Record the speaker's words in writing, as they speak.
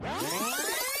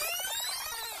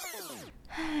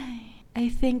I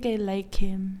think I like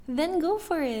him. Then go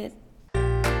for it.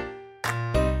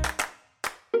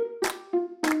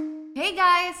 Hey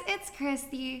guys, it's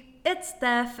Christi. It's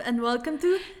Steph, and welcome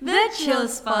to The Chill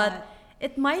Spot.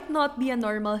 It might not be a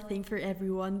normal thing for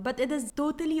everyone, but it is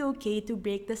totally okay to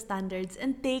break the standards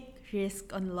and take risk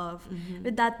on love.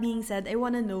 With that being said, I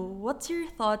want to know, what's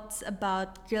your thoughts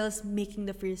about girls making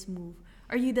the first move?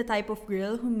 Are you the type of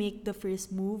girl who make the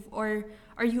first move, or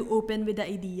are you open with the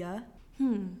idea?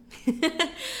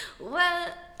 Well,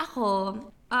 ako,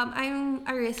 I'm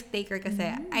a risk taker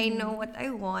kasi. I know what I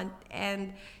want,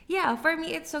 and yeah, for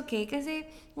me it's okay kasi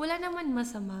wala naman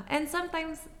masama. And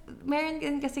sometimes meron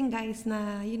din kasing guys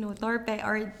na, torpe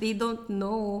or they don't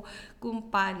know kung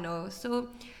paano.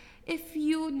 So, if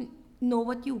you know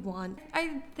what you want,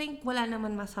 I think wala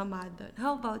naman masama doon.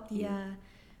 How about you? Yeah.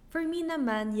 For me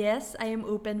naman, yes, I am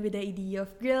open with the idea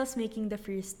of girls making the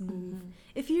first move.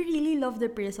 If you really love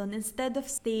the person, instead of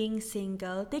staying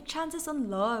single, take chances on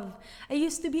love. I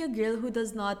used to be a girl who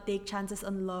does not take chances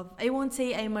on love. I won't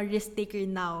say I'm a risk taker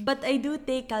now, but I do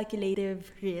take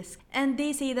calculative risk. And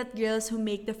they say that girls who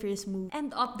make the first move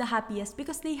end up the happiest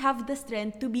because they have the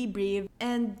strength to be brave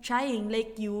and trying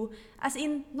like you. As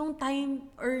in, nung time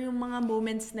or yung mga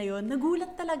moments na yon,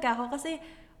 nagulat talaga ako kasi,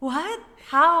 what?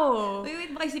 How?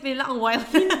 Wait, baka isipin nila ang wild.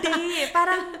 Hindi.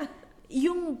 Parang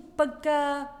yung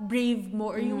pagka-brave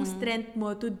mo or yung strength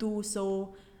mo to do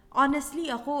so, honestly,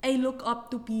 I look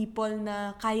up to people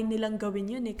na kaya nilang gawin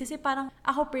yun eh. Kasi parang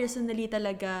ako personally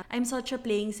talaga, I'm such a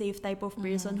playing safe type of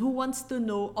person who wants to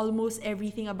know almost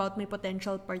everything about my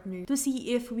potential partner to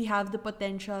see if we have the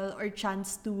potential or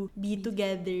chance to be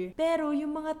together. Pero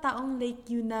yung mga taong like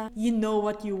you na you know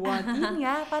what you want, yun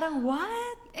nga, parang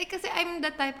what? Kasi I'm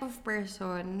the type of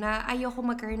person na ayoko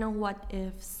magkaroon ng what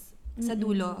ifs sa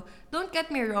dulo. Don't get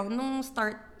me wrong, nung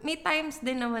start, may times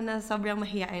din naman na sobrang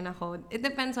mahihain ako. It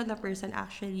depends on the person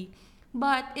actually.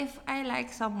 But if I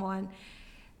like someone,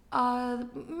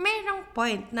 mayroong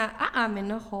point na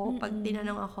aamin ako pag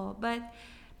tinanong ako.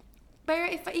 Pero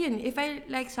if I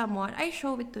like someone, I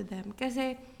show it to them.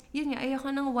 Kasi, yun nga,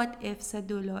 ayoko ng what if sa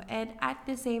dulo. And at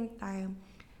the same time,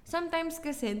 sometimes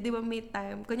kasi, di ba may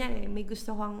time, kunyari, may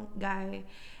gusto kang guy,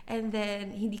 and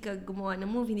then, hindi ka gumawa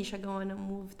ng move, hindi siya gumawa ng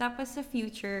move. Tapos sa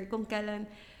future, kung kailan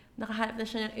nakahanap na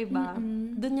siya ng iba,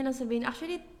 doon niya lang sabihin,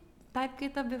 actually, type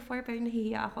kita before, pero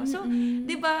nahihiya ako. So,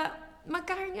 di ba,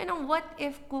 magkakaroon nga ng what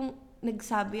if kung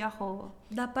nagsabi ako.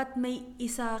 Dapat may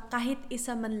isa, kahit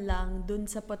isa man lang,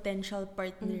 dun sa potential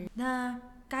partner, na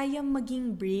kaya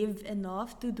maging brave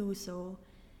enough to do so.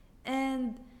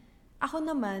 And, ako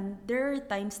naman, there are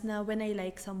times na when I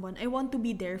like someone, I want to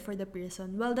be there for the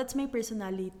person. Well, that's my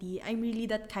personality. I'm really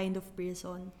that kind of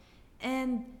person.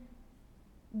 And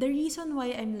the reason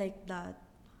why I'm like that,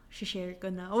 share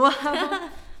ko na. Wow!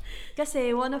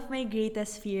 Kasi one of my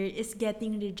greatest fear is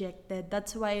getting rejected.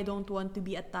 That's why I don't want to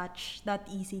be attached that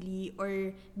easily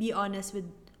or be honest with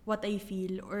what I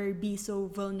feel or be so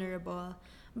vulnerable.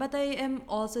 But I am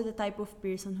also the type of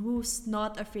person who's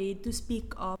not afraid to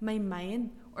speak up my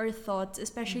mind or thoughts,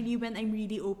 especially when I'm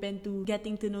really open to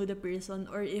getting to know the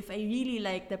person or if I really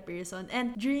like the person.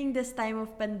 And during this time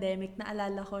of pandemic,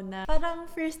 naalala ko na parang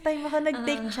first time ako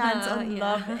nag-take chance on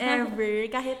love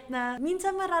ever. Kahit na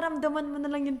minsan mararamdaman mo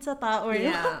na lang yun sa tao.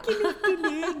 Yeah.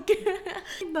 Kilig-kilig.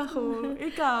 Nako,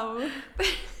 ikaw.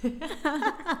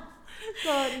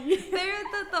 Sorry. Pero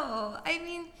totoo. I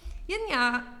mean, yun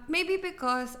nga, maybe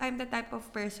because I'm the type of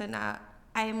person na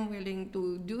I'm willing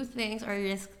to do things or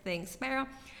risk things. Pero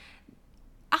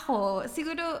ako,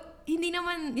 siguro, hindi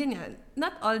naman, yun nga,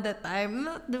 not all the time.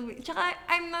 Tsaka,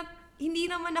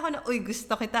 hindi naman ako na, uy,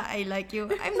 gusto kita, I like you.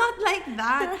 I'm not like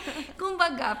that.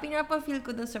 Kumbaga, pinapa-feel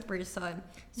ko dun sa person.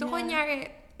 So, kunyari,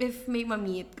 if may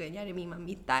ma-meet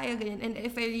tayo, ganyan. And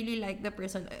if I really like the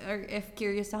person, or if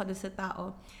curious ako dun sa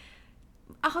tao,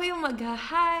 ako yung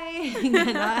mag-hi,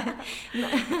 gano'n.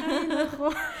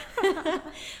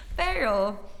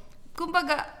 Pero,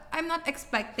 kumbaga, I'm not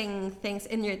expecting things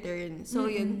in return.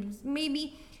 So, yun,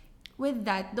 maybe with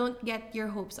that, don't get your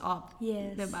hopes up.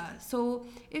 Yes. Diba? So,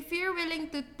 if you're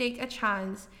willing to take a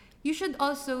chance, you should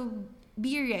also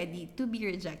be ready to be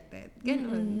rejected.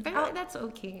 Ganun. Pero that's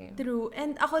okay. True.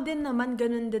 And ako din naman,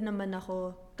 ganun din naman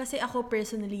ako. Kasi ako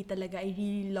personally talaga, I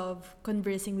really love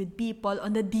conversing with people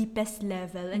on the deepest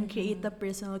level and create a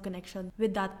personal connection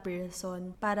with that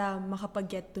person para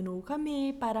makapag-get to know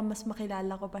kami, para mas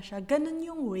makilala ko pa siya. Ganun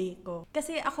yung way ko.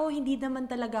 Kasi ako, hindi naman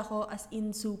talaga ako as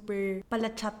in super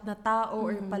palachat na tao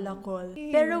or palakol.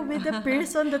 Pero with the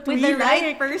person that we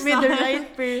like, with the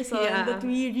right person that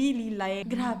we really like,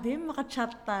 grabe,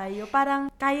 makachat tayo.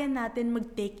 Parang kaya natin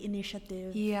mag-take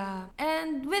initiative. Yeah.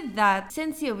 And with that,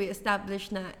 since we established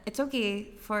na it's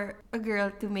okay for a girl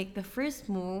to make the first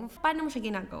move, paano mo siya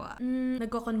ginagawa?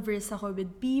 Nagko-converse ako with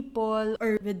people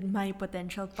or with my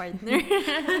potential partner.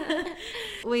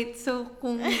 Wait, so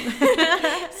kung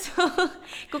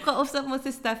kung kausap mo si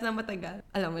Steph na matagal,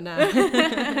 alam mo na.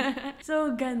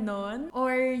 So, ganon.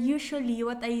 Or usually,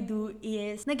 what I do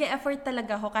is, nag-e-effort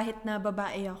talaga ako kahit na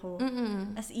babae ako.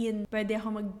 As in, pwede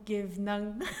ako mag-give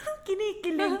ng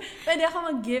kinikilig. Pwede ako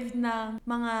mag-give ng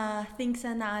mga things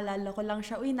na naalala ko lang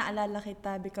siya. Uy, naalala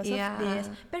kita because of this.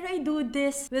 Pero I do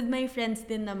this with my friends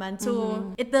din naman.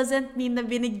 So, it doesn't mean na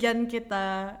binigyan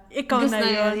kita, ikaw Gusto na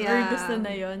yun. yun, Or yeah. gusto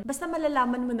na yun. Basta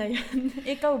malalaman mo na yun.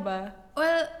 Ikaw ba?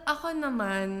 Well, ako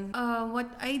naman,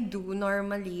 what I do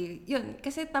normally, yun,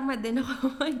 kasi tamad din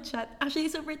ako mag-chat. Actually,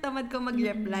 super tamad ko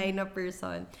mag-reply na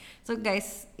person. So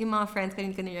guys, yung mga friends ko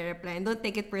rin ko nire-reply. Don't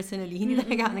take it personally, hindi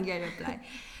talaga ako nagre-reply.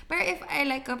 Pero if I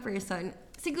like a person,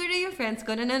 siguro yung friends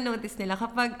ko, na-notice nila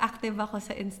kapag active ako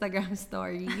sa Instagram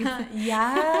stories.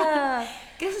 Yeah!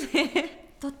 Kasi,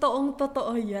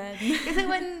 Totoong-totoo yan. kasi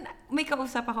when may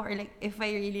kausap ako or like, if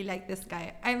I really like this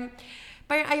guy,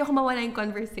 parang ayoko mawala yung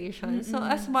conversation. So,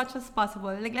 as much as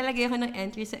possible, naglalagay ako ng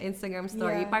entry sa Instagram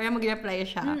story para mag-reply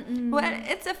siya. Well,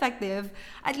 it's effective.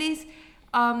 At least,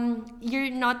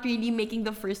 you're not really making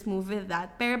the first move with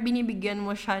that. Pero binibigyan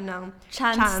mo siya ng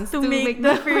Chance to make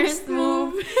the first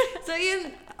move. So, yun,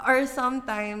 or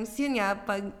sometimes, yun nga,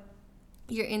 pag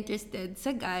you're interested sa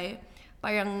guy,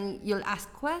 parang you'll ask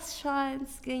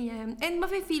questions, ganyan. And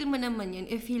mafe-feel mo naman yun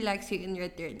if he likes you in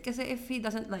return. Kasi if he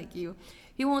doesn't like you,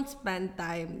 he won't spend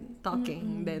time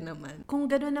talking din naman. Kung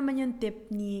gano'n naman yung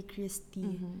tip ni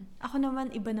Christy, ako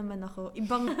naman, iba naman ako.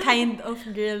 Ibang kind of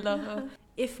girl ako.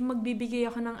 If magbibigay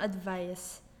ako ng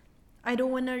advice, I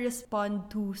don't wanna respond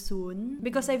too soon.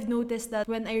 Because I've noticed that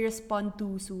when I respond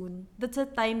too soon, that's a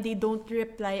time they don't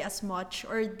reply as much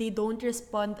or they don't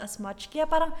respond as much. Kaya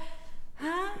parang,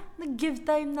 nag-give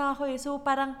time na ako eh. So,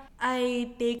 parang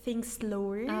I take things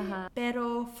slower.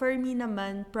 Pero for me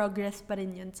naman, progress pa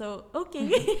rin yun. So, okay.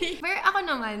 Pero ako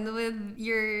naman, with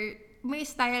your... May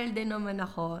style din naman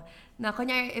ako na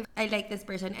kunyari if I like this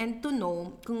person and to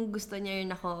know kung gusto niya rin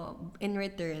ako in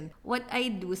return. What I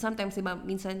do, sometimes diba,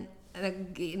 minsan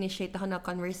nag-initiate ako ng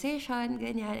conversation,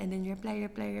 ganyan, and then reply,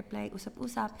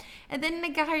 usap-usap. And then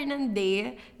nagkakaroon ng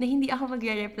day na hindi ako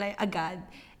magre-reply agad.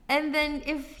 And then,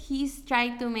 if he's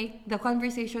trying to make the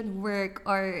conversation work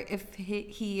or if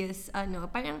he is,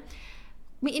 parang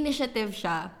may initiative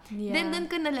siya, then doon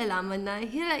ko nalalaman na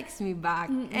he likes me back.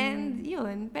 And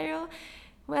yun. Pero,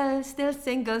 well, still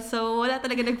single, so wala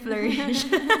talaga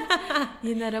nag-flourish.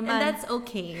 Yun na naman. And that's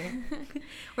okay.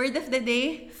 Word of the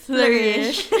day,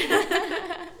 flourish.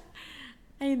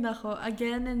 Ay nako,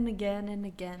 again and again and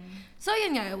again. So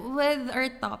yun nga, with our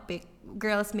topic,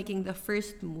 girls making the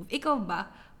first move, ikaw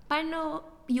ba, ano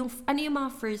yung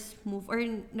mga first move or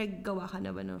naggawa ka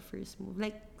na ba ng first move?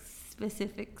 Like,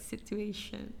 specific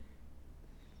situation?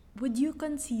 Would you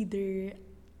consider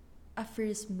a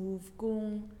first move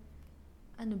kung,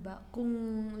 kung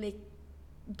like,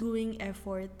 doing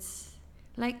efforts?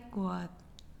 Like what?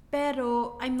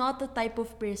 Pero, I'm not the type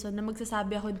of person na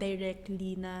magsasabi ako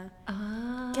directly na,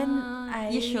 can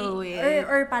I? You show it.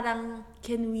 Or parang,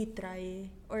 can we try?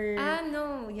 Or,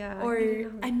 no, yeah. Or,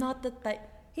 I'm not the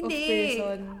type of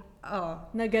person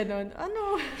na ganon.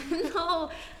 Ano? No.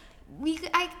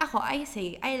 I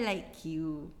say, I like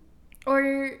you.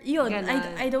 Or, yun,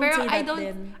 Ganon. I don't pero say that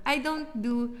din. I don't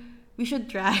do, we should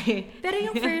try. Pero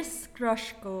yung first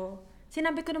crush ko,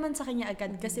 sinabi ko naman sa kanya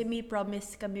agad kasi may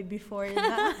promise kami before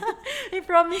na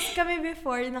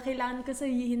kailangan ko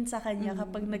sabihin sa kanya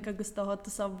kapag nagkagusto ko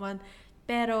to someone.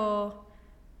 Pero,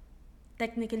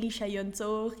 technically siya yun.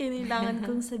 So, kailangan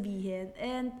kong sabihin.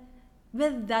 And,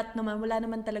 with that naman, wala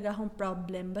naman talaga akong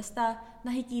problem. Basta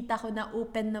nakikita ko na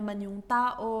open naman yung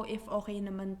tao, if okay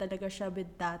naman talaga siya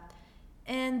with that.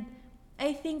 And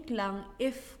I think lang,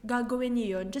 if gagawin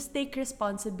niyo yun, just take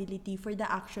responsibility for the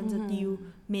actions that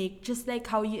you make. Just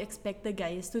like how you expect the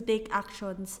guys to take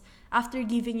actions after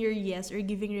giving your yes or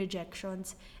giving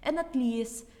rejections. And at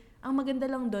least, ang maganda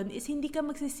lang dun is hindi ka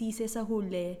magsisisi sa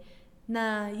huli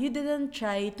na you didn't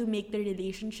try to make the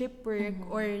relationship work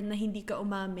or na hindi ka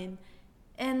umamin.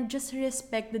 And just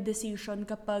respect the decision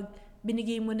kapag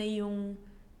binigay mo na yung,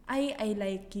 I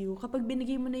like you. Kapag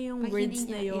binigay mo na yung words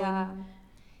na yun. Yeah.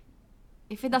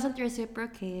 If it doesn't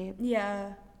reciprocate.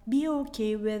 Yeah. Be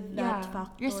okay with that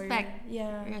factor. Respect.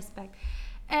 Yeah. Respect.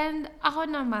 And ako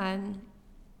naman,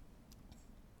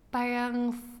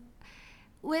 parang,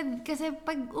 kasi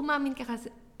pag umamin ka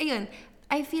kasi, ayun,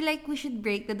 I feel like we should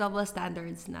break the double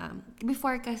standards na.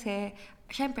 Before kasi,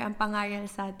 syempre, ang pangaral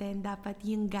sa atin, dapat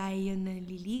yung guy yung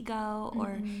naliligaw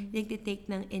or yung take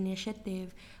ng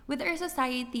initiative. With our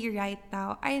society right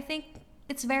now, I think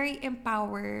it's very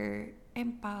powerful?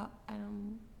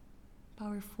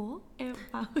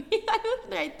 Empowering? I don't know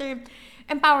the right term.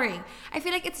 Empowering. I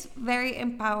feel like it's very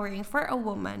empowering for a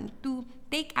woman to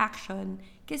take action.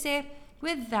 Kasi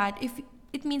with that, if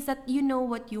it means that you know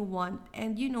what you want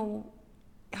and you know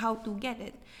how to get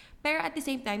it. Pero at the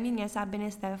same time, yun nga, sabi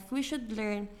ni Steph, we should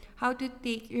learn how to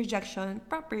take rejection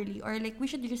properly or like we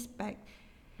should respect.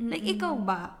 Like ikaw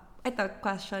ba? Ito,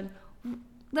 question.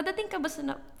 Dadating ka ba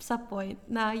sa point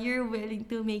na you're willing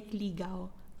to make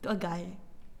ligaw to a guy?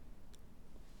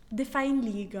 Define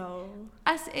ligaw.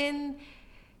 As in,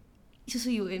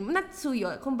 susuyuin mo. Not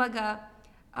suyo. Kumbaga,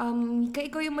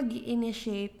 ikaw yung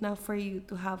mag-i-initiate na for you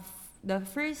to have the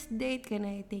first date. Can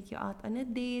I take you out on a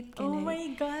date?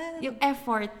 My God! Yung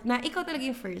effort na ikaw talaga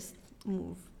yung first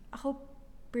move. Ako,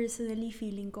 personally,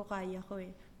 feeling ko kaya ko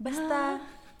eh. Basta,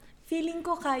 feeling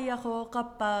ko kaya ko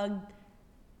kapag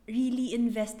really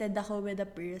invested ako with a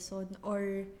person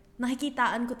or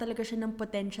nakikitaan ko talaga siya ng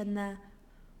potential na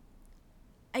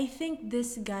I think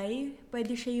this guy,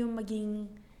 pwede siya yung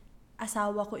maging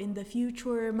asawa ko in the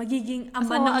future, magiging ama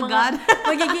Asawa ng mga... agad?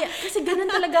 Kasi ganun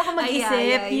talaga ako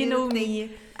mag-isip, you know me.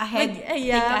 Ahead.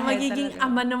 Magiging talaga.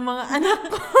 ama ng mga anak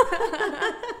ko.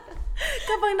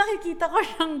 Kapag nakikita ko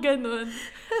siyang ganun,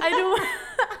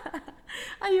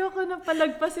 ayoko na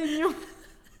palagpasin yung...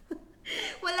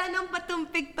 Wala nang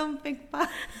patumpik-tumpik pa.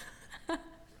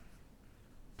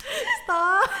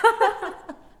 Stop!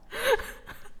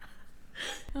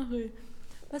 Okay.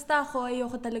 Basta ako,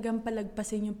 ayoko talagang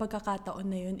palagpasin yung pagkakataon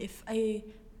na yun if I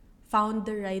found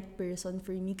the right person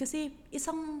for me. Kasi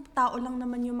isang tao lang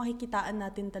naman yung makikitaan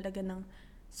natin talaga ng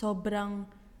sobrang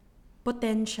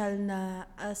potential na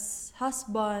as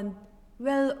husband.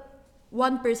 Well,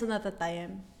 one person at a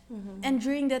time. Mm-hmm. And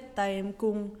during that time,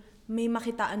 kung may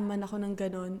makitaan man ako ng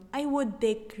ganun, I would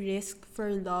take risk for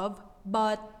love.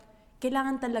 But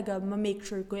kailangan talaga ma-make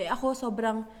sure ko. Ako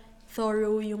sobrang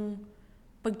thorough yung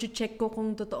pag-check ko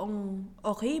kung totoong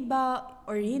okay ba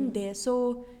or hindi.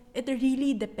 So, it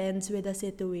really depends with the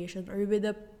situation or with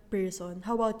the person.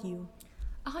 How about you?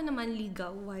 Ako naman,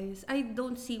 ligaw-wise, I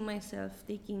don't see myself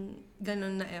taking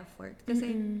ganun na effort.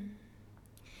 Kasi,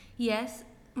 yes,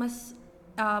 mas,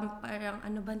 parang,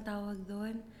 ano bang tawag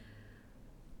doon?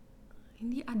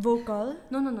 Hindi, Vocal?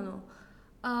 No.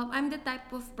 I'm the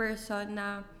type of person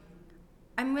na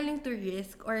I'm willing to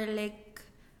risk or like,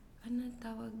 ano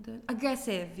tawag doon?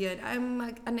 Aggressive, yun. I'm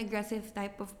an aggressive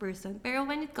type of person. Pero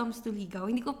when it comes to ligaw,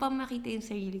 hindi ko pa makita yung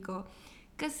sarili ko.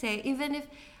 Kasi, even if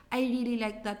I really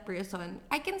like that person,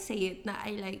 I can say it na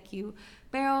I like you.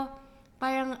 Pero,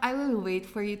 parang I will wait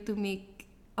for you to make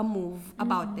a move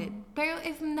about it. Pero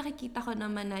if nakikita ko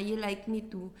naman na you like me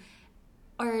too,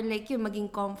 or like yun,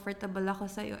 maging comfortable ako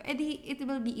sa'yo, edi it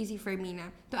will be easy for me na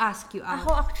to ask you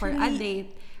out for a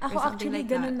date. Ako actually,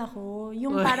 like ganun ako.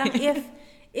 Yung parang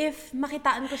if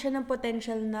makitaan ko siya ng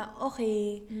potential na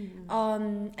okay,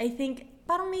 I think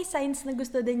parang may signs na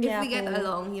gusto din niya ako. If we get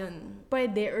along, yun.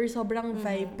 Pwede, or sobrang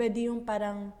vibe. Pwede yung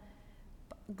parang,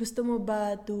 gusto mo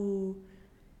ba to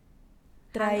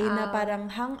try na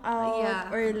parang hang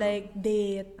out or like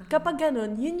date. Kapag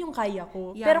ganun, yun yung kaya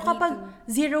ko. Yeah, pero kapag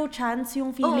zero chance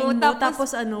yung feeling mo,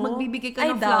 tapos magbibigay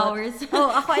ka ng doubt. flowers.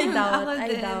 Ako I doubt.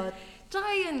 I doubt. Tsaka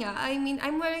yun nga, I mean,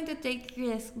 I'm willing to take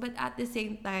risk, but at the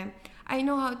same time, I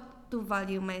know how to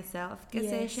value myself.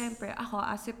 Kasi syempre, ako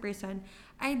as a person,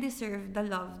 I deserve the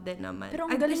love din naman.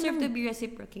 I deserve to be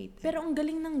reciprocated. Pero ang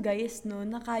galing ng guys, no,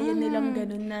 na kaya nilang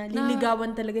ganun na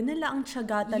liligawan talaga nila, ang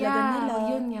tiyaga talaga nila.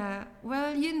 Yun nga.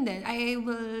 Well, yun din. I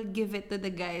will give it to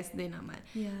the guys din naman.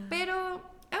 Yeah. Pero,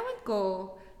 ewan ko,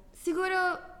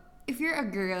 siguro, if you're a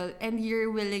girl and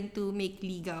you're willing to make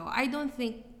ligaw, I don't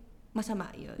think masama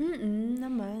yun.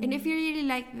 Naman. And if you really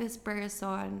like this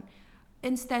person,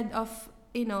 instead of,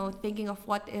 thinking of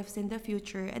what ifs in the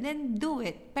future, and then do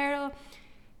it. Pero,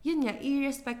 yun nga,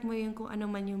 i-respect mo yung kung ano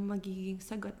man yung magiging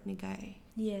sagot ni guy.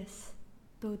 Yes,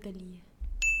 totally.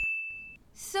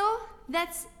 So,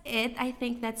 that's it. I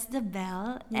think that's the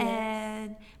bell. Yes.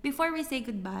 And before we say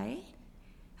goodbye,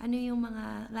 ano yung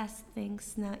mga last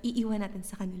things na iiwan natin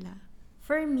sa kanila?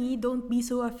 For me, don't be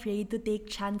so afraid to take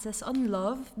chances on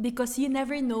love because you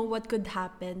never know what could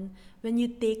happen when you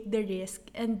take the risk,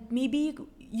 and maybe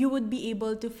you would be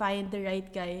able to find the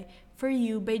right guy for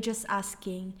you by just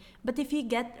asking. But if you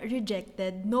get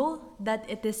rejected, know that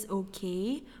it is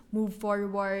okay, move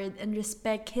forward, and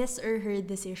respect his or her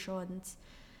decisions.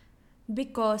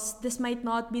 because this might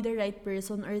not be the right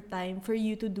person or time for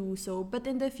you to do so, but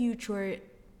in the future,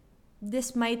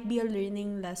 this might be a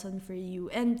learning lesson for you,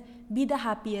 and be the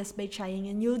happiest by trying,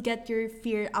 and you'll get your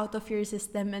fear out of your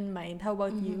system and mind. How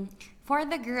about you? For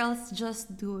the girls,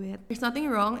 just do it. There's nothing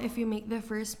wrong if you make the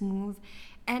first move,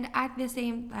 and at the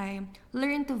same time,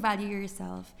 learn to value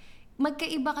yourself.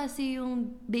 Magkaiba kasi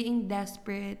yung being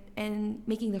desperate and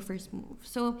making the first move.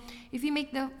 So, if you make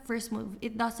the first move,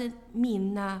 it doesn't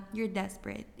mean na you're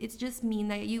desperate. It's just mean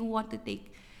that you want to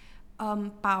take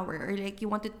power, or like you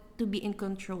want to be in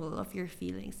control of your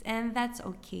feelings, and that's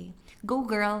okay. Go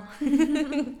girl.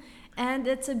 And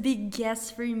it's a big yes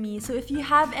for me. So if you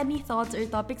have any thoughts or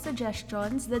topic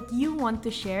suggestions that you want to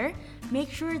share, make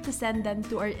sure to send them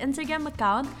to our Instagram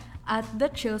account at the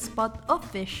Chill Spot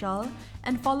Official,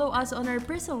 and follow us on our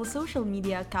personal social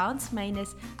media accounts. Mine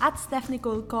is at Stephanie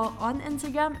Ko on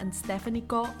Instagram and Stephanie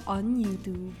Ko on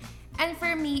YouTube. And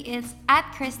for me, it's at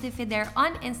Christi Fider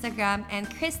on Instagram and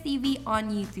ChrisTV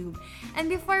on YouTube. And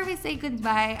before we say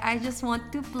goodbye, I just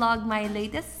want to plug my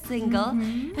latest single.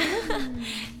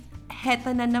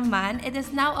 Heto na naman. It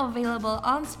is now available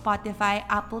on Spotify,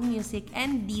 Apple Music,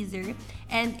 and Deezer.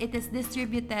 And it is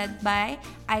distributed by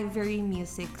Ivory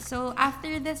Music. So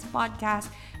after this podcast,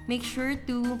 make sure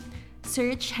to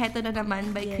search Heto na naman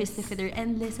by Yes. Christi Fider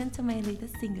and listen to my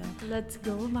latest single. Let's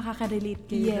go. Makaka-relate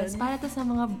kayo Yes, dun. para to sa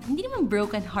mga, hindi naman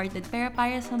broken-hearted, pero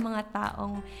para sa mga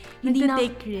taong hindi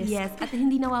Nagte-take risk. Yes, at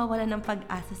hindi nawawala ng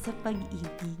pag-asa sa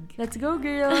pag-ibig. Let's go,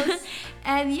 girls!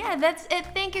 And yeah, that's it.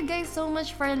 Thank you guys so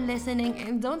much for listening,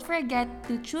 and don't forget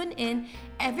to tune in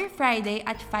every Friday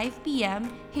at 5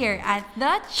 p.m. here at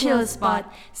The Chill Spot.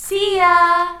 See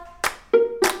ya!